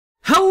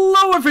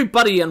Hello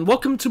everybody, and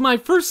welcome to my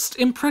first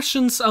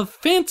impressions of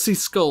Fancy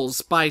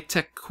Skulls by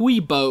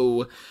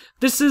Tequibo.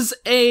 This is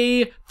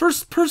a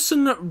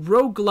first-person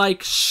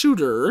roguelike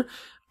shooter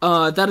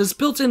that is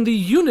built in the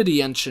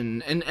Unity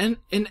engine, an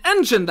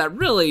engine that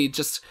really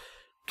just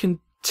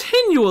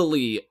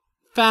continually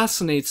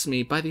fascinates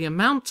me by the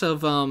amount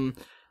of,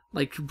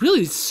 like,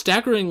 really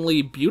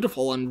staggeringly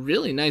beautiful and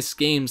really nice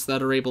games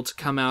that are able to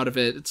come out of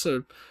it. It's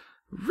a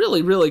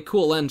really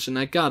cool engine,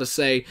 I gotta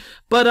say.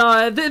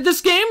 But this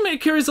game,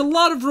 it carries a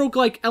lot of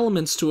roguelike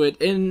elements to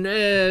it, and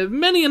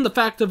many in the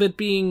fact of it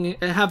being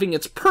having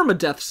its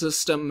permadeath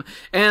system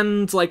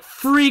and like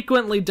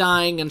frequently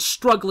dying and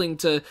struggling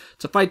to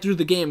fight through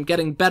the game,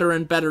 getting better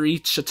and better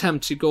each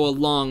attempt you go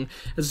along.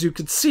 As you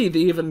can see, they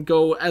even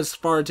go as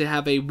far to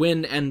have a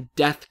win and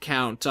death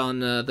count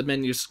on the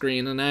menu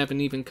screen, and I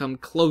haven't even come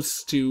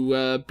close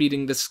to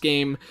beating this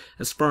game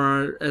as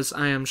far as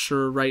I am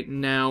sure right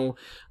now.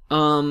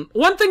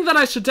 One thing that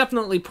I should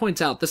definitely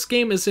point out, this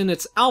game is in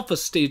its alpha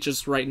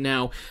stages right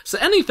now, so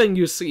anything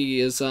you see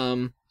is,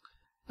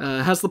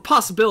 has the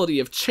possibility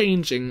of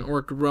changing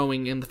or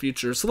growing in the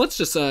future. So let's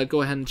just,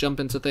 go ahead and jump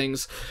into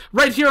things.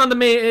 Right here on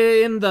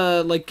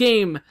the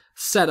game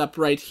setup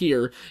right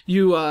here,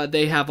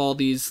 they have all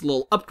these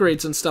little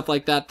upgrades and stuff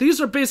like that. These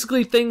are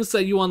basically things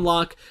that you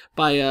unlock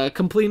by,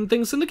 completing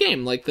things in the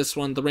game. Like this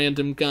one, the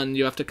random gun,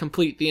 you have to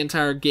complete the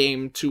entire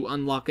game to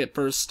unlock it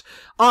first.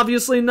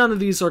 Obviously, none of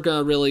these are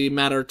gonna really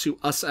matter to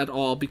us at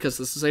all, because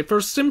this is a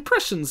first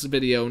impressions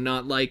video,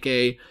 not like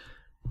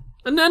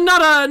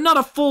not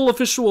a full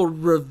official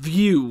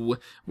review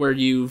where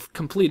you've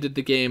completed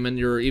the game and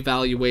you're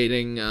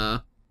evaluating,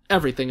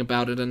 everything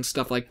about it and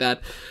stuff like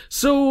that.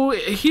 So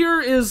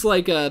here is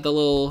like the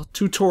little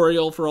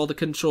tutorial for all the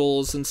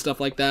controls and stuff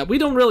like that. We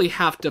don't really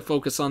have to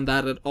focus on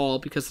that at all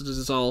because it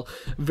is all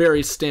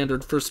very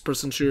standard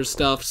first-person shooter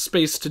stuff.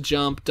 Space to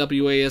jump,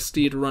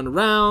 WASD to run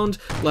around,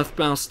 left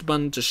mouse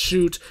button to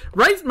shoot,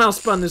 right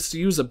mouse button is to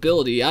use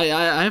ability.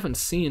 I haven't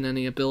seen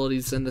any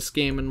abilities in this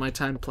game in my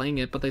time playing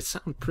it, but they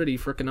sound pretty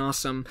freaking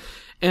awesome.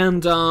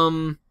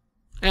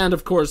 And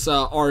of course,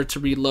 R to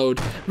reload.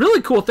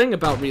 Really cool thing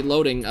about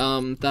reloading,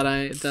 that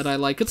I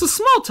like. It's a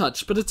small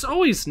touch, but it's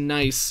always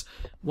nice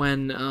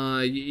when,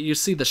 you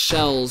see the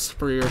shells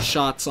for your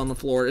shots on the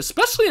floor.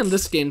 Especially in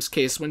this game's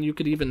case, when you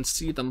could even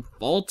see them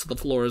fall to the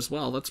floor as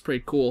well. That's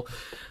pretty cool.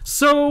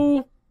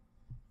 So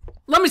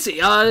let me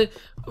see, let's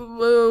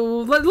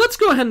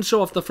go ahead and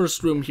show off the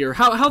first room here.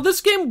 How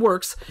this game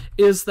works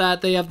is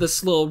that they have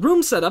this little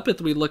room set up, if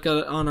we look at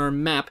it on our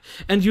map,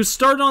 and you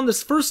start on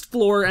this first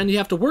floor, and you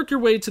have to work your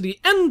way to the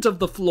end of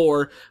the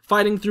floor,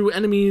 fighting through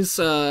enemies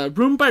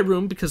room by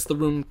room, because the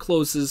room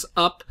closes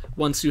up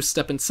once you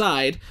step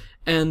inside.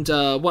 And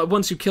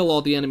once you kill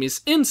all the enemies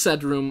in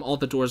said room, all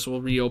the doors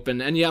will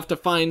reopen, and you have to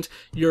find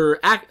your,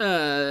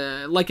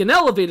 like an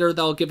elevator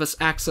that'll give us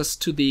access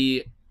to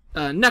the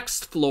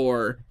next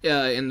floor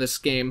in this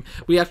game.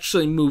 We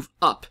actually move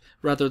up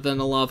rather than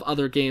a lot of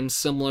other games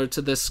similar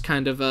to this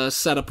kind of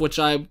setup, which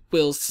I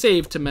will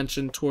save to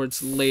mention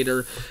towards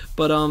later.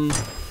 But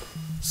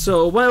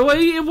so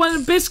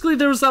when basically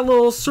there's that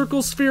little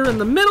circle sphere in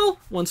the middle.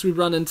 Once we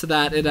run into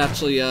that, it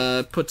actually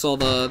puts all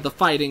the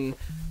fighting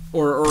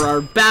or our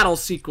battle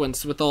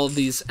sequence with all of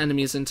these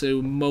enemies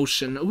into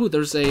motion. Ooh,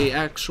 there's a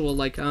actual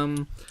like I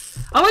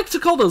like to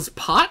call those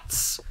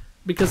pots,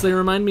 because they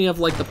remind me of,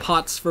 like, the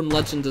pots from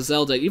Legend of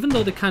Zelda, even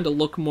though they kind of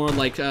look more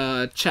like,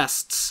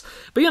 chests.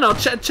 But, you know,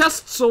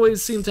 chests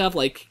always seem to have,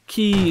 like,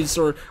 keys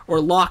or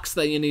locks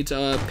that you need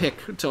to,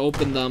 pick to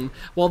open them,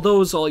 while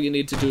those, all you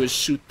need to do is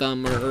shoot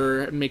them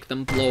or make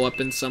them blow up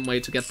in some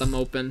way to get them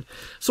open.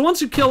 So once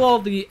you kill all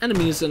the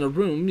enemies in a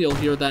room, you'll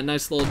hear that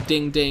nice little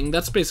ding-ding.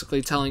 That's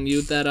basically telling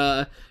you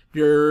that,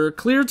 you're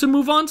clear to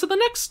move on to the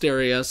next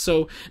area.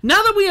 So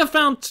now that we have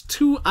found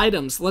 2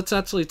 items, let's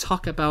actually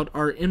talk about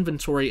our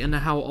inventory and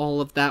how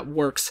all of that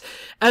works.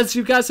 As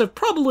you guys have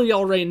probably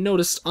already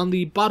noticed, on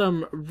the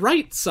bottom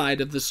right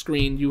side of the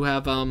screen, you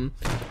have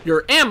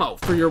your ammo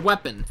for your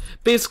weapon.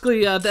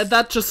 Basically,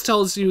 that just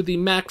tells you the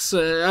max,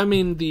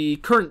 the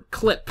current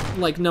clip,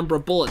 like number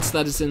of bullets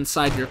that is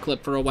inside your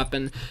clip for a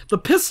weapon. The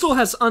pistol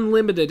has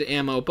unlimited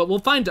ammo, but we'll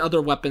find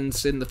other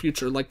weapons in the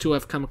future. Like 2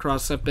 I've come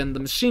across have been the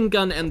machine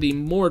gun and the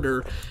mortar.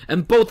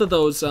 And both of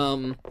those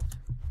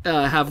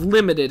have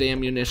limited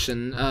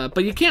ammunition,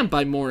 but you can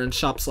buy more in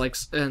shops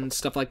and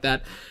stuff like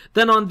that.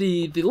 Then on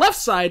the left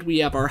side we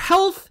have our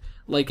health,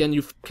 and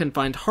you can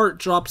find heart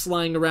drops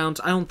lying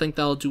around. I don't think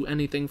that'll do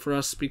anything for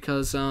us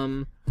because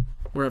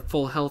we're at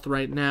full health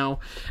right now.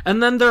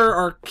 And then there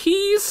are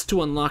keys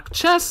to unlock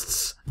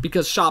chests,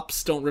 because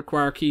shops don't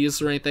require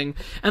keys or anything.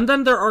 And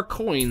then there are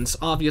coins,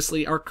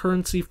 obviously our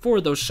currency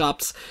for those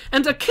shops.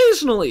 And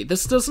occasionally,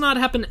 this does not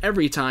happen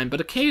every time,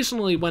 but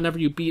occasionally whenever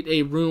you beat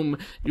a room,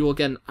 you will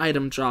get an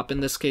item drop. In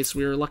this case,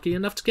 we were lucky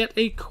enough to get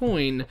a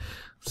coin.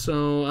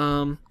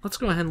 So, let's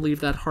go ahead and leave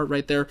that heart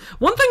right there.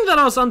 One thing that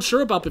I was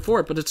unsure about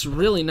before, but it's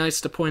really nice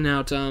to point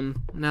out,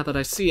 now that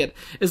I see it,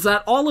 is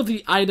that all of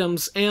the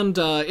items and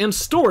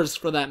stores,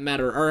 for that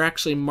matter, are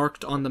actually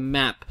marked on the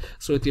map.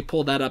 So if you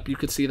pull that up, you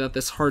can see that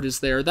this heart is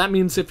there. That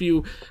means if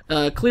you,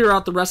 clear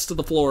out the rest of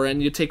the floor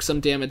and you take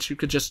some damage, you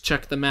could just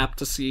check the map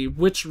to see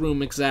which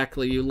room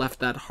exactly you left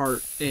that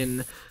heart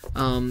in.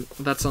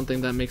 That's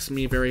something that makes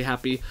me very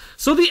happy.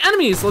 So the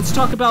enemies, let's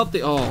talk about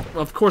the, oh,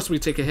 of course we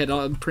take a hit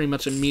pretty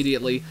much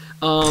immediately.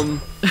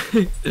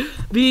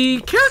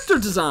 The character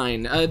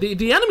design,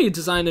 the enemy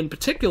design in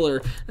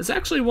particular, is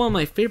actually one of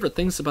my favorite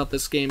things about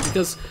this game,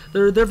 because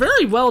they're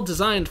very well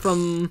designed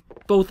from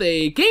both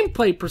a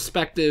gameplay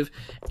perspective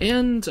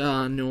and,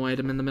 no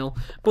item in the middle,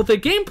 both a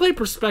gameplay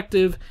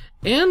perspective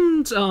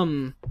and,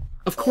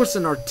 of course,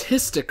 an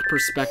artistic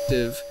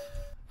perspective.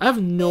 I have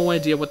no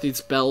idea what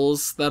these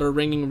bells that are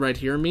ringing right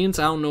here means.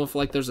 I don't know if,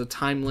 like, there's a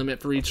time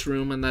limit for each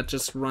room and that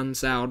just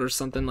runs out or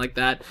something like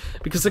that.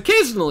 Because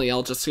occasionally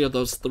I'll just hear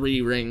those 3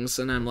 rings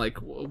and I'm like,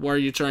 what are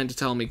you trying to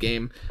tell me,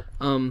 game?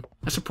 I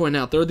should point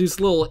out, there are these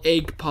little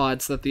egg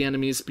pods that the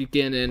enemies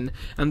begin in,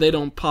 and they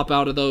don't pop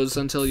out of those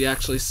until you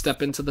actually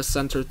step into the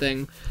center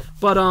thing.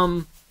 But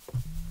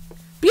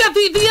yeah,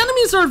 the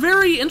enemies are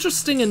very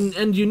interesting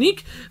and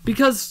unique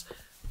because,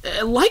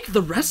 like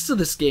the rest of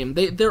this game,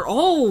 they're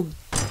all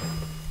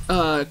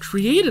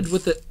created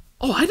with it.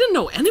 Oh, I didn't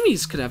know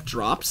enemies could have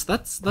drops.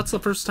 That's the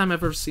first time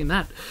I've ever seen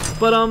that.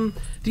 But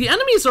the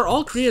enemies are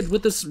all created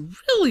with this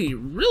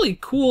really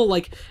cool,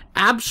 like,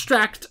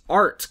 abstract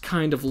art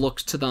kind of look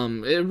to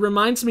them. It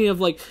reminds me of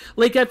like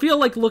I feel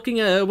like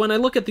looking at, when I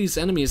look at these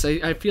enemies,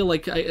 I feel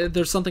like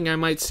there's something I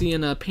might see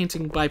in a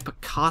painting by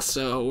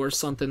Picasso or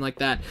something like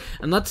that.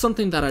 And that's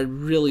something that I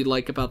really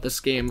like about this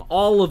game.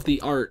 All of the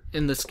art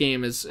in this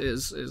game is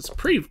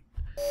pretty,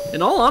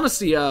 in all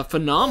honesty,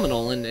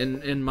 phenomenal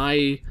in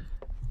my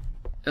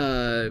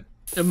from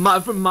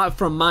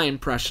my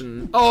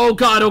impression. Oh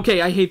god,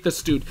 okay, I hate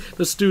this dude.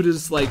 This dude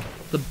is like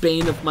the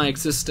bane of my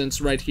existence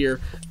right here.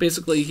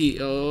 Basically, he,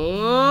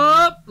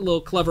 a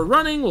little clever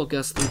running, we'll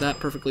guess through that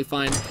perfectly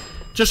fine.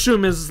 Just shoot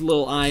him his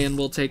little eye and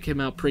we'll take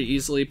him out pretty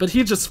easily. But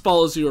he just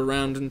follows you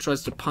around and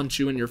tries to punch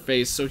you in your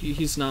face, so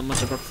he's not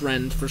much of a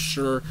friend for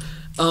sure.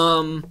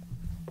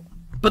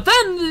 But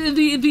then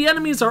the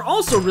enemies are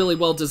also really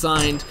well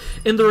designed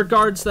in the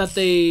regards that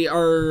they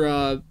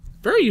are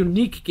very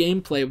unique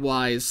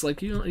gameplay-wise.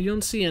 Like, you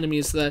don't see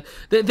enemies that...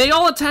 They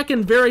all attack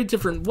in very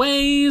different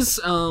ways,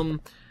 and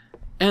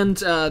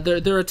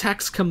their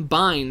attacks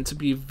combine to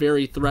be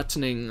very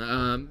threatening,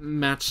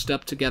 matched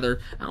up together.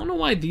 I don't know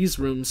why these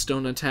rooms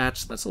don't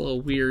attach. That's a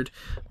little weird,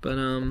 but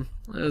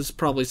there's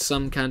probably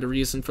some kind of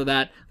reason for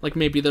that. Like,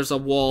 maybe there's a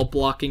wall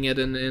blocking it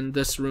in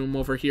this room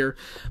over here.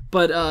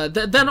 But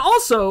then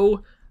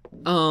also...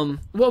 well,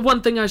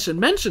 one thing I should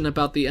mention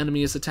about the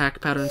enemy's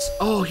attack patterns.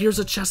 Oh, here's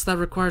a chest that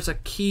requires a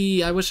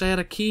key. I wish I had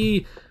a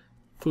key.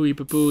 Fooey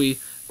babooey.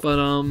 But,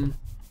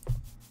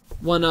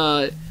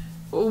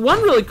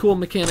 one really cool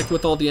mechanic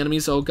with all the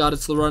enemies, oh god,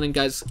 it's the running,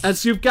 guys.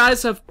 As you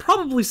guys have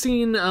probably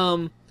seen,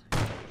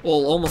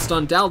 well, almost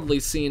undoubtedly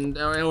seen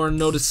or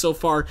noticed so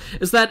far,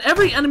 is that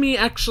every enemy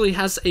actually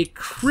has a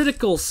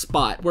critical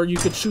spot where you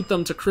could shoot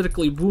them to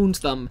critically wound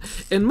them.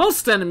 In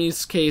most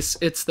enemies' case,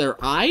 it's their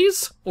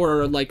eyes,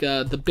 or like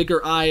the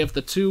bigger eye of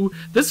the two.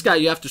 This guy,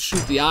 you have to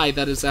shoot the eye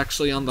that is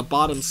actually on the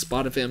bottom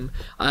spot of him.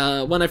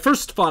 When I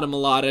first fought him a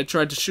lot, I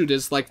tried to shoot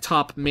his like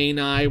top main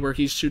eye where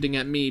he's shooting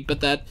at me,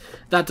 but that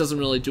doesn't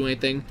really do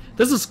anything.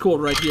 This is cool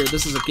right here.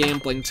 This is a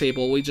gambling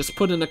table. We just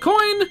put in a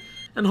coin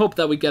and hope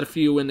that we get a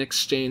few in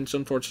exchange.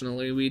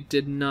 Unfortunately, we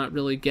did not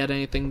really get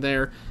anything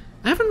there.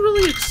 I haven't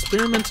really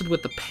experimented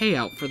with the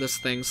payout for this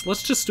thing, so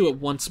let's just do it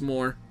once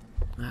more.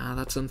 Ah,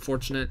 that's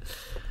unfortunate.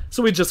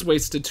 So we just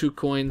wasted 2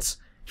 coins.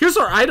 Here's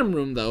our item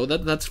room, though.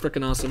 That's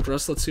freaking awesome for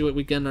us. Let's see what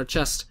we get in our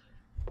chest.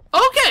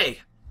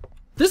 Okay!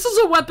 This is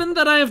a weapon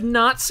that I have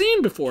not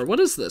seen before. What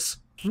is this?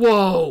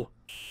 Whoa!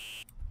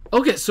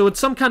 Okay, so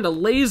it's some kind of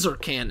laser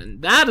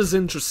cannon. That is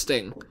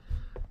interesting.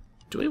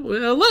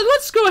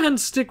 Let's go ahead and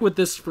stick with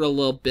this for a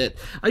little bit.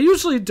 I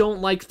usually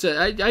don't like to...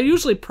 I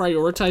usually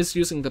prioritize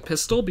using the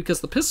pistol, because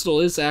the pistol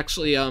is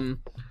actually a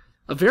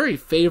very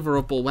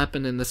favorable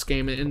weapon in this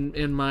game,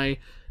 in my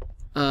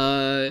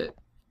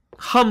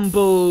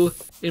humble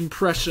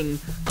impression.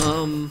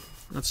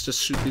 Let's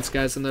just shoot these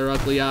guys in their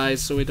ugly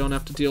eyes so we don't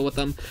have to deal with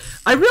them.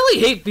 I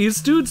really hate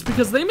these dudes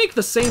because they make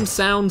the same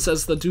sounds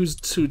as the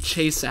dudes who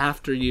chase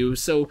after you,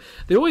 so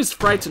they always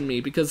frighten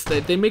me because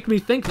they make me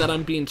think that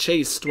I'm being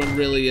chased when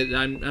really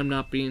I'm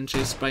not being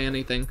chased by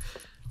anything.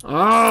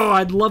 Oh,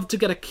 I'd love to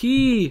get a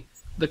key.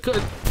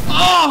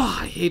 Oh,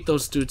 I hate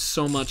those dudes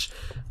so much.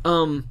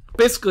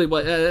 Basically,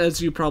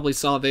 as you probably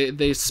saw,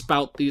 they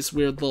spout these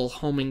weird little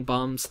homing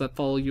bombs that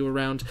follow you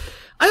around.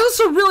 I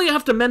also really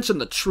have to mention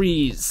the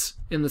trees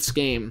in this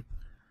game.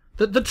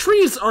 The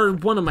trees are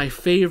one of my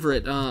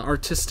favorite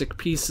artistic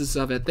pieces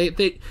of it.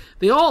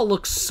 They all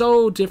look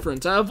so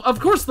different.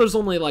 Of course, there's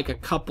only like a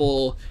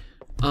couple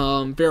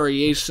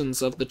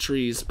variations of the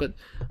trees, but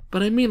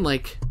I mean,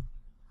 like,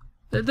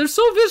 they're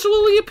so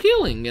visually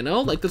appealing, you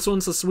know? Like, this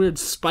one's this weird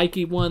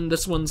spiky one.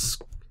 This one's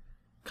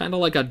kind of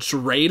like a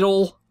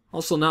dreidel.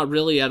 Also not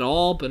really at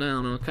all, but I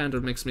don't know, it kind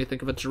of makes me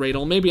think of a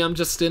dreidel. Maybe I'm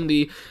just in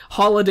the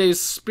holiday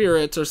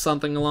spirit or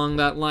something along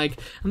that like.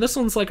 And this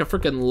one's like a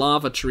freaking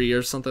lava tree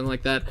or something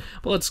like that.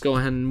 But let's go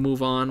ahead and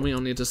move on. We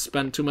don't need to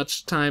spend too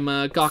much time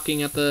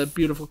gawking at the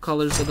beautiful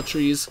colors of the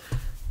trees.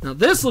 Now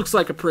this looks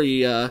like a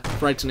pretty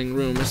frightening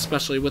room,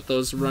 especially with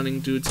those running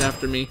dudes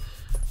after me.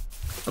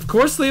 Of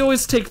course they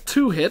always take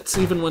 2 hits,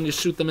 even when you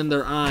shoot them in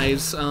their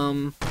eyes.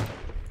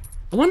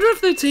 I wonder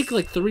if they take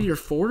like 3 or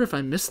 4 if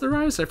I miss their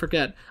eyes? I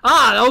forget.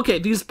 Ah, okay,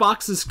 these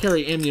boxes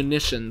carry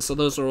ammunition, so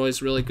those are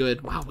always really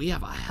good. Wow, we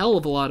have a hell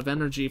of a lot of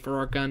energy for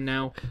our gun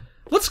now.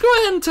 Let's go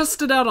ahead and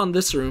test it out on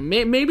this room.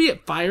 Maybe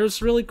it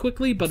fires really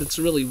quickly, but it's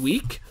really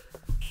weak.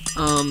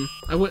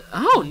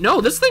 Oh no,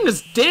 this thing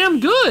is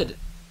damn good!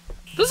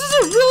 This is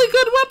a really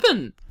good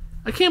weapon!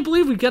 I can't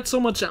believe we get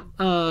so much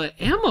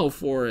ammo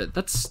for it.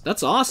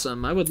 That's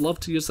awesome. I would love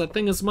to use that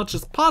thing as much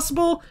as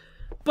possible.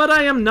 But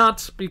I am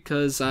not,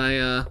 because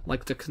I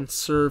like to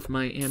conserve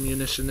my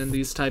ammunition in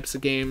these types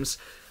of games.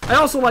 I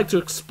also like to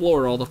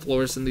explore all the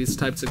floors in these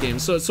types of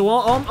games, so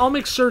I'll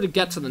make sure to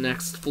get to the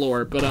next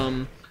floor. But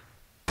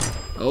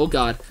oh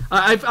god,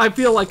 I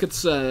feel like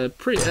it's I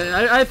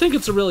think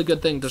it's a really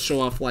good thing to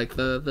show off like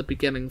the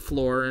beginning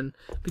floor, and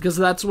because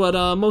that's what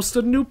most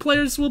of new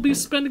players will be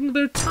spending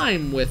their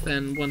time with.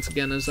 And once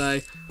again, as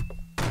I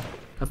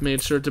have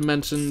made sure to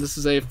mention, this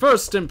is a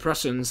first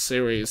impressions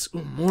series.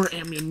 Ooh, more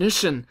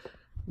ammunition.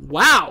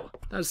 Wow,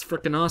 that's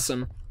freaking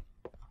awesome.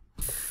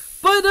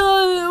 But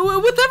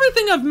with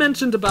everything I've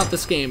mentioned about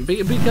this game,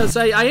 because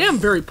I am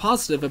very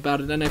positive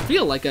about it, and I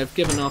feel like I've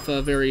given off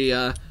a very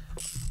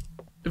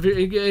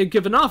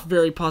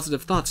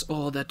positive thoughts.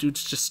 Oh, that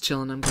dude's just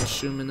chilling. I'm gonna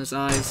shoot him in his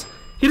eyes.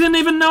 He didn't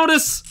even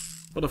notice.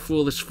 What a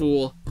foolish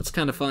fool. That's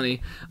kind of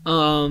funny.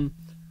 But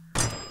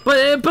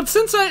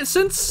since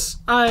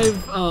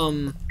I've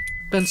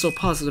been so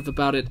positive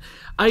about it,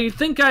 I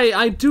think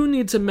I do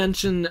need to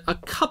mention a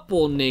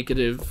couple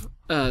negative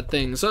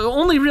things.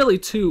 Only really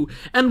 2,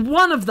 and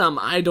one of them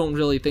I don't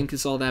really think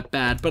is all that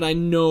bad, but I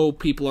know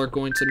people are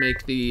going to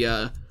make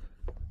the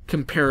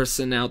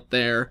comparison out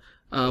there,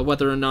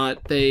 whether or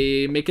not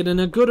they make it in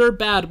a good or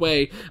bad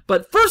way.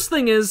 But first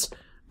thing is,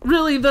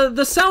 really,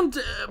 the sound,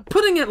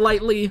 putting it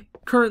lightly,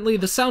 currently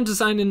the sound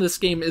design in this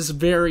game is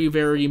very,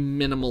 very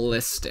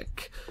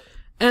minimalistic.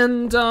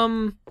 And,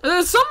 some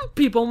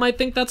people might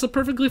think that's a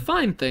perfectly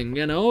fine thing,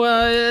 you know?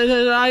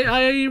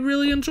 I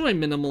really enjoy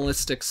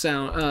minimalistic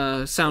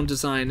sound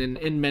design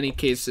in many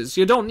cases.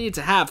 You don't need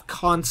to have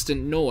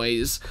constant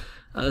noise.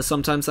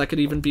 Sometimes that could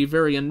even be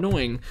very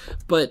annoying.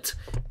 But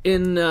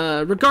in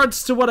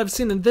regards to what I've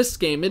seen in this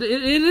game, it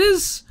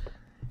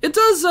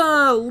does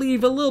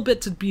leave a little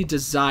bit to be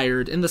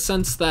desired, in the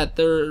sense that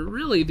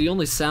the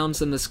only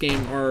sounds in this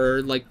game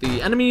are like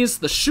the enemies,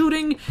 the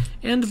shooting,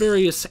 and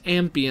various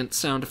ambient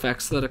sound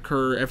effects that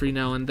occur every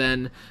now and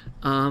then,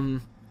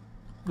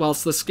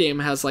 whilst this game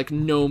has like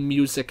no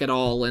music at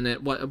all in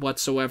it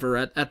whatsoever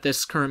at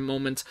this current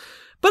moment.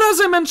 But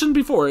as I mentioned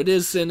before, it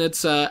is in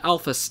its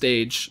alpha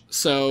stage,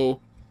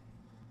 so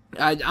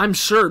I'm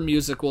sure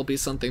music will be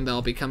something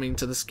that'll be coming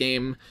to this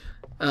game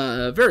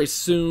very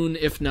soon,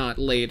 if not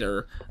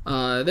later.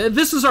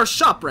 This is our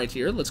shop right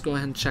here. Let's go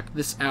ahead and check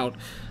this out.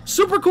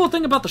 Super cool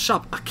thing about the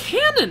shop, a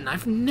cannon!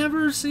 I've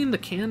never seen the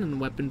cannon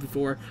weapon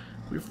before.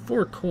 We have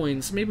 4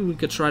 coins. Maybe we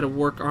could try to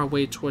work our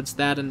way towards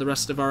that in the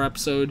rest of our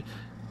episode.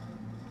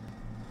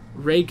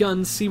 Ray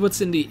gun, see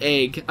what's in the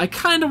egg. I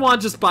kind of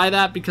want to just buy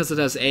that because it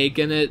has egg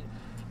in it,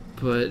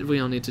 but we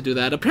don't need to do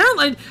that.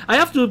 Apparently, I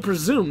have to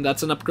presume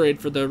that's an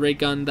upgrade for the ray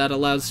gun that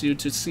allows you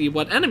to see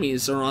what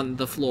enemies are on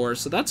the floor,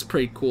 so that's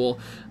pretty cool.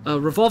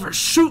 Revolver,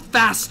 shoot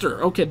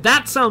faster! Okay,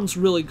 that sounds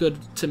really good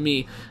to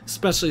me,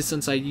 especially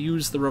since I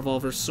use the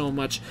revolver so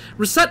much.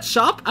 Reset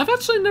shop? I've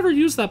actually never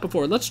used that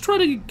before. Let's try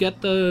to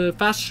get the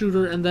fast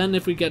shooter, and then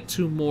if we get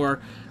 2 more,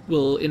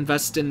 we'll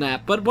invest in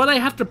that. But what I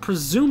have to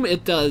presume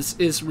it does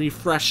is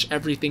refresh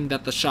everything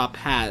that the shop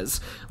has,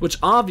 which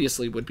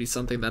obviously would be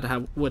something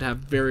that would have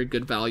very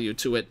good value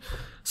to it.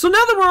 So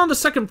now that we're on the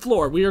 2nd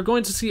floor, we are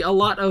going to see a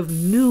lot of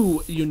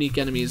new unique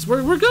enemies.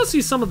 We're going to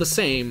see some of the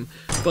same,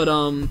 but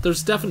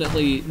there's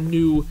definitely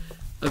new,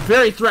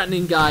 very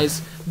threatening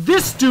guys.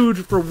 This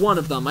dude, for one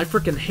of them, I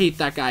freaking hate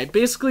that guy.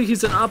 Basically,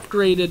 he's an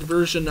upgraded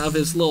version of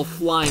his little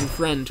flying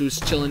friend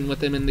who's chilling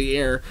with him in the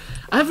air.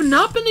 I have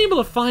not been able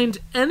to find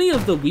any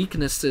of the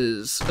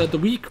weaknesses, the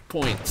weak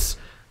points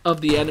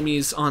of the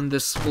enemies on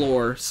this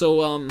floor.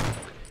 So,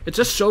 it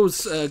just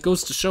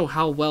goes to show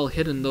how well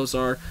hidden those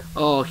are.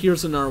 Oh,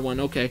 here's another one.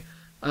 Okay.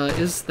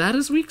 Is that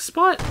his weak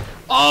spot?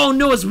 Oh,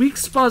 no, his weak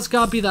spot's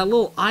gotta be that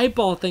little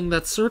eyeball thing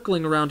that's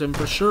circling around him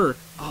for sure.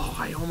 Oh,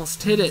 I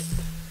almost hit it.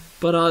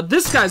 But,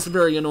 this guy's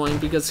very annoying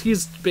because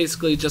he's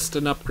basically just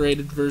an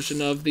upgraded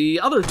version of the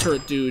other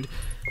turret dude.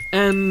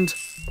 And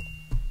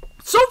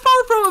so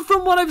far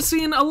from what I've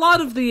seen, a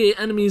lot of the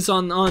enemies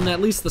on at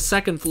least the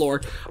 2nd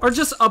floor are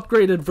just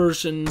upgraded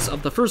versions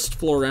of the 1st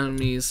floor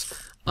enemies.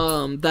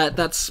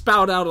 that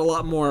spout out a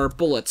lot more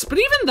bullets. But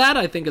even that,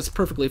 I think, is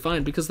perfectly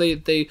fine because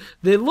they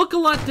look a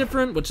lot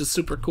different, which is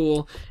super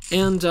cool.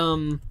 And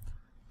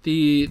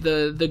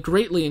the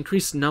greatly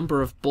increased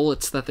number of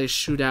bullets that they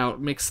shoot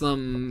out makes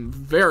them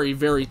very,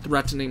 very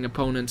threatening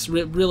opponents.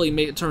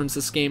 Really turns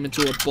this game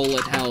into a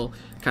bullet hell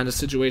kind of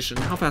situation.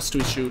 How fast do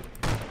we shoot?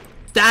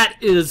 That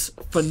is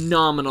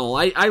phenomenal.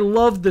 I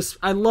love this.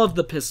 I love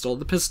the pistol.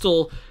 The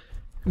pistol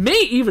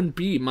may even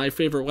be my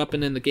favorite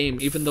weapon in the game,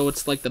 even though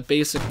it's like the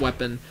basic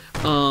weapon.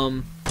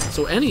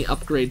 So any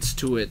upgrades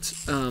to it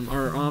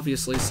are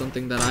obviously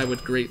something that I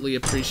would greatly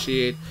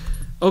appreciate.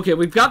 Okay,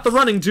 we've got the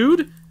running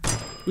dude.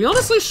 We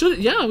honestly should,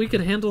 yeah, we could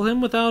handle him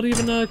without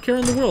even a care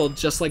in the world,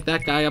 just like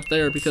that guy up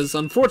there, because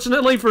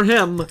unfortunately for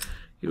him,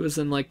 he was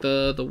in like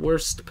the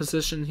worst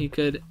position he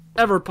could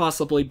ever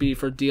possibly be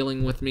for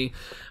dealing with me.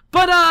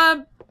 But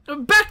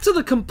back to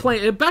the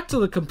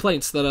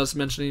complaints that I was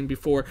mentioning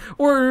before,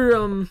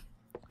 or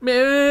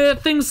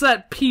things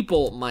that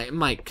people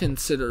might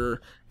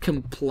consider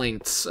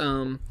complaints.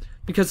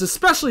 Because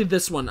especially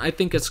this one, I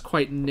think it's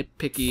quite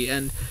nitpicky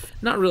and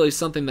not really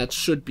something that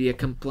should be a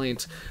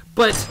complaint.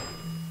 But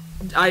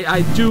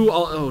I do,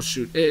 oh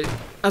shoot,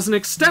 as an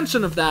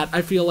extension of that,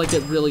 I feel like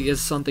it really is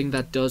something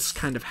that does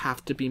kind of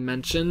have to be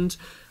mentioned.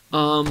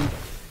 And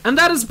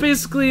that is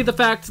basically the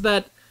fact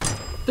that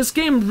this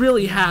game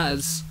really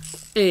has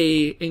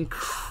a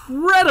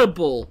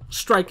incredible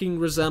striking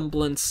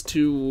resemblance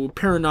to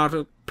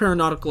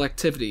paranautical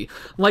activity.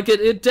 Like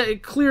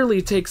it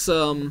clearly takes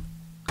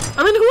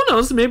I mean, who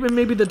knows?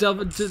 Maybe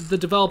the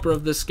developer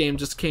of this game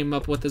just came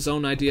up with his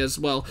own idea as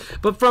well.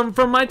 But from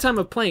my time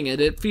of playing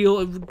it, it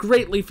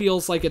greatly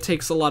feels like it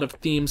takes a lot of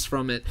themes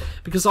from it,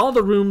 because all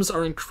the rooms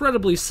are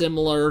incredibly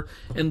similar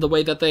in the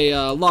way that they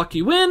lock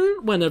you in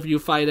whenever you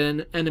fight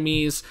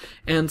enemies,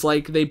 and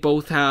like they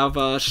both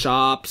have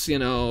shops, you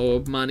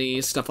know, money,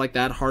 stuff like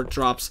that, heart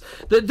drops.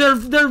 They're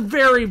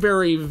very,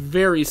 very,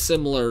 very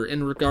similar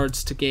in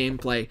regards to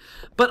gameplay.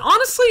 But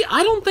honestly,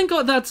 I don't think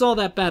that's all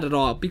that bad at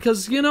all,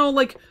 because, you know,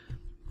 like,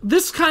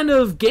 this kind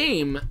of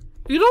game,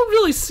 you don't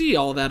really see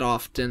all that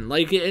often,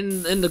 like,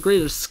 in the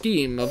greater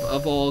scheme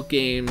of all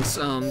games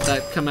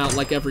that come out,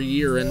 like, every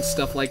year and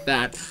stuff like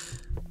that.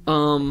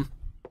 And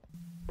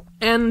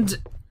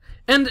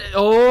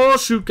oh,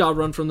 shoot, got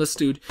run from this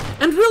dude.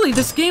 And really,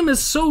 this game is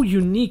so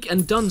unique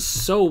and done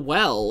so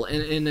well,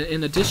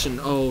 in addition.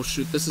 Oh,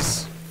 shoot, this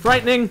is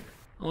frightening.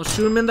 I'll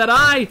shoot him in that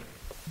eye.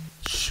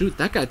 Shoot,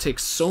 that guy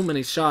takes so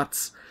many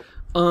shots.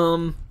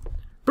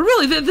 But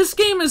really, this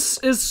game is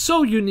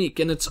so unique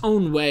in its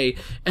own way,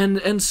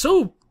 and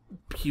so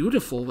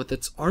beautiful with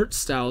its art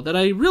style, that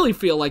I really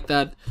feel like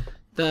that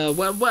the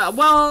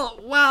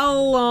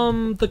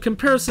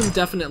comparison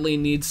definitely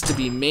needs to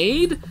be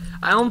made.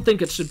 I don't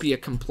think it should be a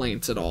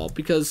complaint at all,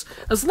 because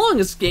as long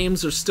as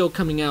games are still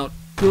coming out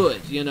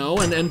good, you know,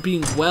 and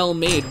being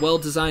well-made,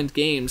 well-designed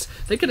games,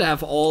 they could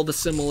have all the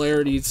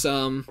similarities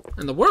in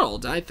the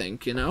world, I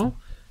think, you know?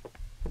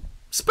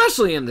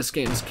 Especially in this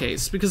game's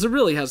case, because it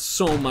really has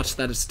so much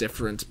that is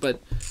different,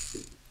 but,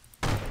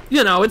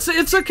 you know, it's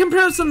a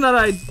comparison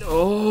that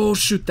oh,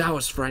 shoot, that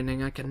was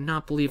frightening. I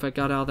cannot believe I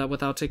got out of that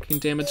without taking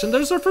damage, and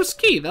there's our first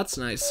key, that's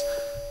nice.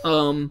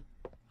 In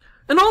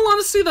all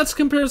honesty, that's a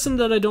comparison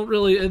that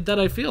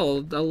I feel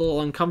a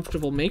little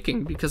uncomfortable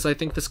making, because I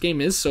think this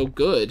game is so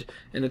good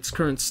in its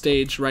current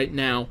stage right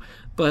now.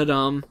 But,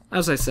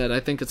 as I said, I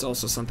think it's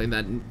also something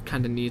that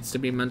kind of needs to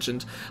be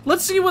mentioned.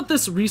 Let's see what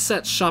this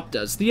reset shop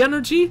does. The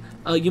energy,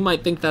 you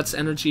might think that's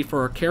energy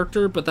for our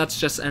character, but that's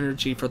just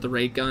energy for the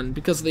ray gun,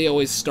 because they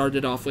always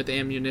started off with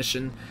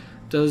ammunition.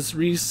 Does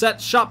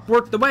reset shop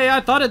work the way I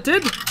thought it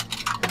did?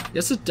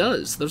 Yes, it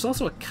does. There's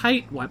also a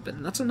kite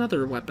weapon. That's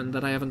another weapon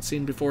that I haven't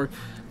seen before.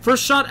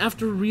 First shot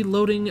after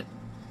reloading,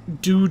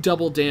 do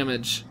double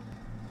damage.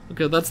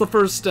 Okay, that's the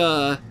first,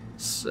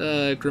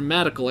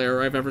 grammatical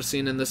error I've ever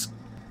seen in this.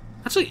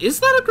 Actually, is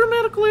that a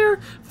grammatical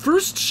error?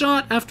 First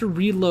shot after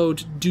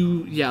reload,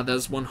 yeah,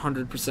 that's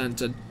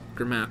 100% a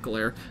grammatical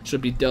error.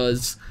 Should be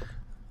does.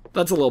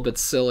 That's a little bit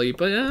silly,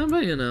 but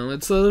you know,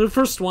 it's the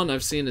first one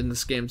I've seen in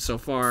this game so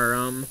far,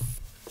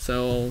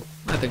 so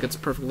I think it's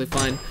perfectly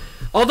fine.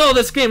 Although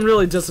this game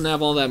really doesn't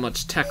have all that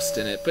much text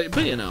in it,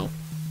 but you know.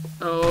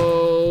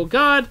 Oh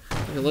god.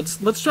 Okay,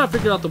 let's try to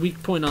figure out the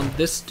weak point on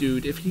this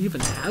dude, if he even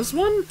has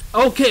one.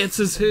 Okay, it's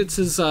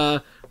his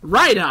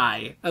right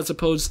eye, as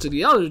opposed to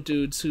the other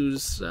dudes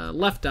whose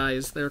left eye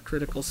is their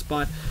critical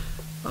spot.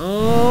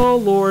 Oh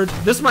lord,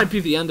 this might be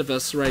the end of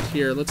us right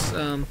here. Let's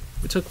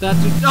we took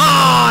that dude.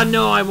 Oh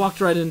no, I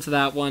walked right into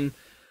that one.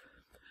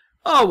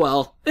 Oh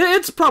well,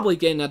 it's probably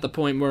getting at the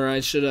point where I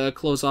should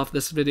close off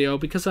this video,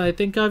 because I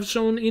think I've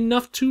shown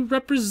enough to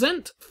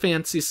represent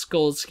Fancy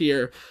Skulls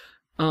here.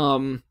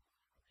 Funny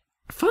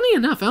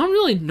enough, I don't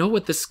really know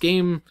what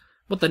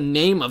the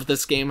name of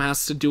this game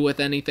has to do with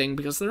anything,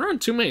 because there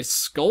aren't too many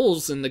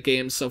skulls in the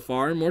game so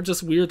far, more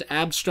just weird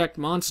abstract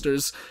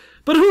monsters.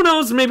 But who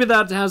knows, maybe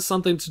that has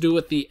something to do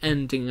with the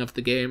ending of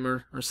the game,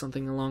 or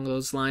something along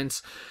those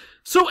lines.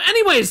 So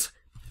anyways,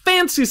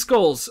 Fancy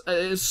Skulls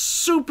is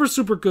super,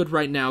 super good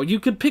right now. You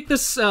could pick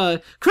this,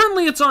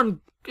 currently it's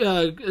on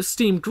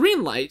Steam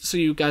Greenlight, so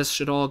you guys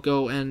should all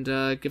go and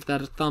give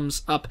that a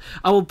thumbs up.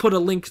 I will put a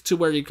link to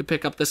where you could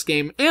pick up this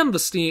game and the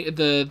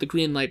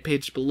Greenlight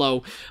page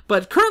below.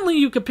 But currently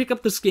you could pick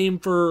up this game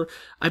for,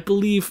 I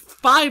believe,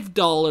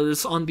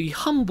 $5 on the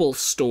Humble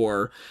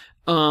store.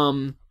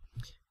 Yeah.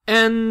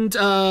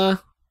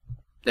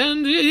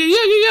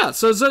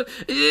 So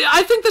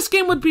I think this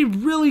game would be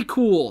really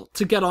cool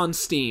to get on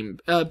Steam,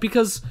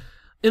 because,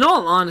 in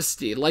all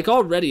honesty, like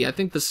already, I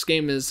think this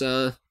game is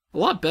a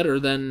lot better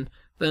than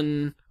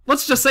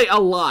let's just say a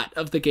lot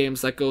of the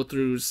games that go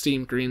through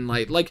Steam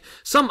Greenlight. Like,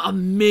 some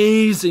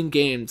amazing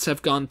games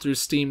have gone through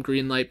Steam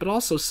Greenlight, but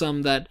also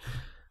some that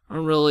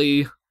aren't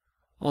really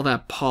all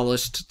that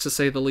polished, to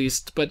say the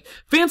least. But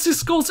Fancy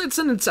Skulls, it's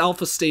in its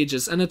alpha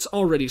stages, and it's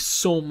already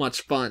so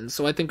much fun,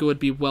 so I think it would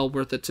be well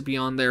worth it to be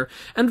on there.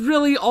 And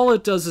really, all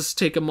it does is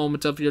take a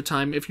moment of your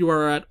time, if you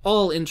are at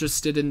all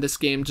interested in this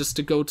game, just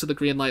to go to the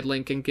Greenlight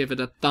link and give it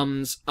a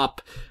thumbs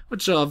up,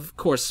 which of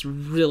course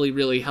really,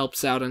 really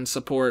helps out in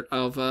support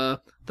of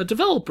the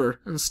developer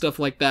and stuff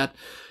like that.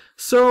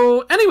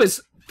 So anyways,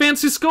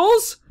 Fancy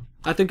Skulls,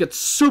 I think it's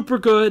super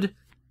good.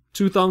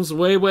 2 thumbs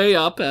way, way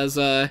up, as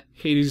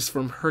Hades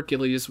from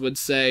Hercules would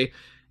say.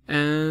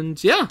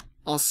 And yeah,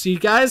 I'll see you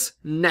guys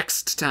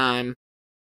next time.